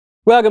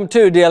Welcome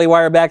to Daily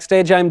Wire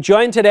Backstage. I'm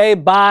joined today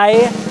by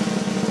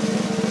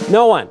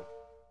no one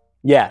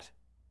yet.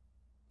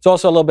 It's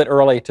also a little bit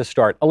early to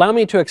start. Allow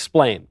me to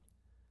explain.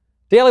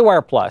 Daily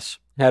Wire Plus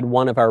had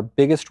one of our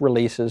biggest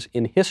releases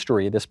in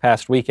history this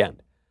past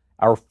weekend.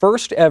 Our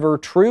first ever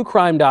true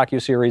crime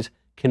docuseries,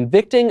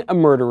 Convicting a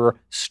Murderer,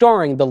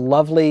 starring the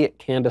lovely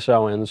Candace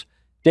Owens,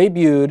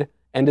 debuted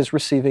and is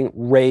receiving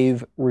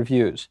rave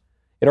reviews.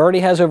 It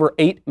already has over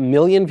 8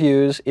 million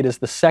views. It is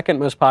the second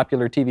most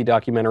popular TV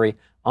documentary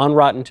on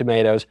Rotten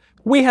Tomatoes.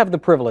 We have the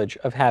privilege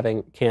of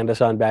having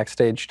Candace on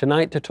Backstage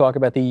tonight to talk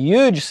about the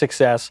huge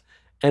success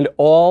and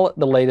all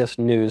the latest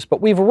news.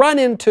 But we've run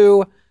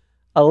into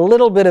a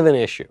little bit of an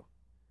issue.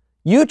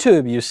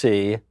 YouTube, you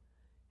see,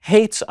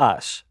 hates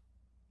us.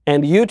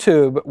 And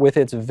YouTube, with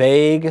its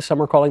vague,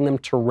 some are calling them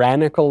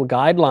tyrannical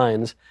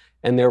guidelines,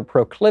 and their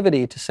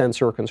proclivity to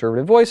censor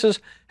conservative voices,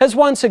 has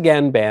once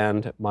again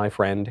banned my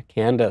friend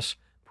Candace,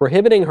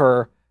 prohibiting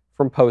her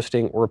from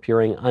posting or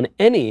appearing on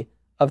any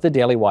of the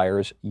Daily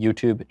Wire's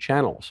YouTube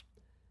channels.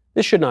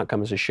 This should not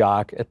come as a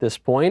shock at this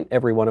point.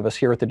 Every one of us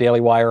here at the Daily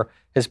Wire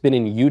has been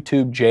in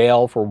YouTube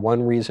jail for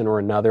one reason or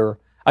another.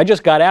 I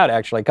just got out,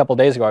 actually, a couple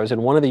days ago. I was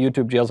in one of the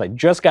YouTube jails. I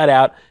just got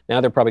out. Now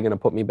they're probably going to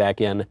put me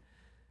back in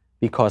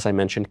because I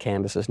mentioned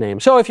Candace's name.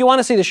 So if you want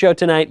to see the show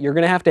tonight, you're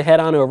going to have to head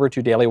on over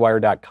to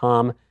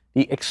dailywire.com,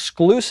 the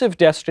exclusive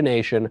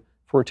destination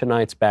for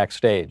tonight's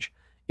Backstage.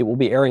 It will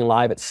be airing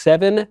live at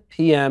 7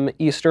 p.m.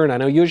 Eastern. I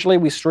know usually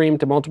we stream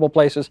to multiple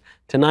places.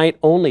 Tonight,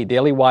 only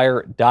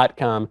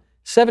dailywire.com,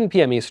 7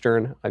 p.m.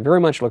 Eastern. I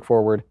very much look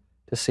forward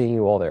to seeing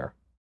you all there.